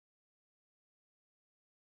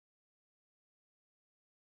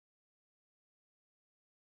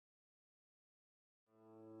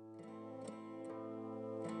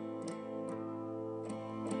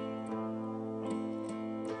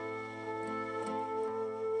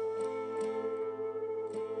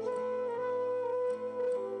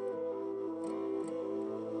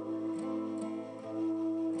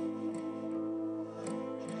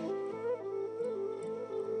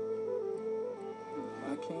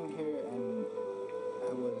came here and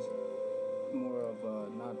I was more of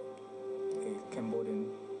not a Cambodian.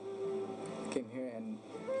 I came here and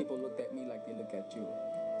people looked at me like they look at you.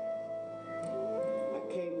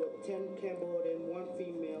 I came with 10 Cambodian, 1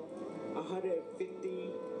 female,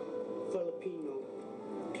 150 Filipino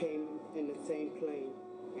came in the same plane,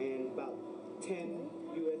 and about 10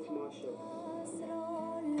 U.S. Marshals.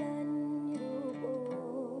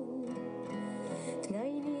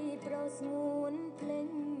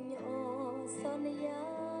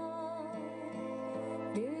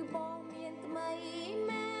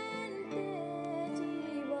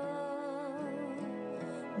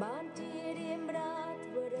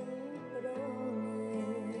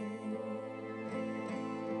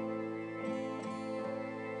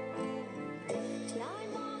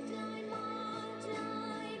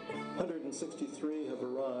 Have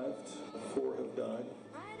arrived, 4 have died.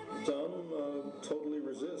 Some totally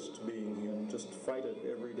resist being here and just fight it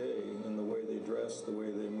every day in the way they dress, the way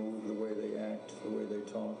they move, the way they act, the way they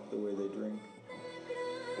talk, the way they drink.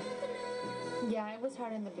 Yeah, it was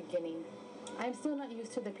hard in the beginning. I'm still not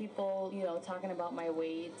used to the people, you know, talking about my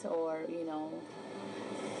weight or, you know,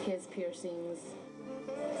 his piercings.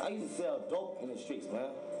 I used to sell dope in the streets, man.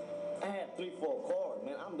 I had 3-4 cars,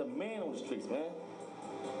 man. I'm the man on the streets, man.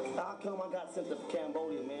 How come I got sent to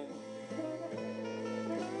Cambodia, man?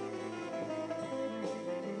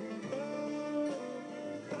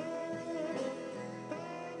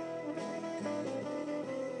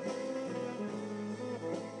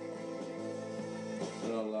 I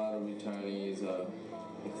know a lot of returnees,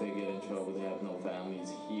 if they get in trouble, they have no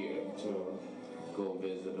families here to go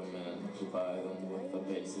visit them and provide them with the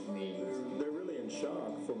basic needs. They're really in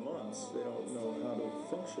shock for months. They don't know how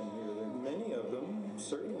to function here. Many of them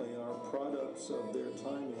certainly are products of their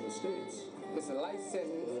time in the States. It's a life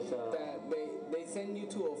sentence that they send you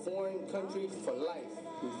to a foreign country for life.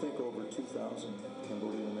 We think over 2,000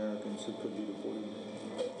 Cambodian Americans who could be deported.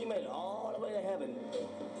 You made it all the way to heaven,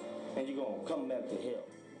 and you're going to come back to hell.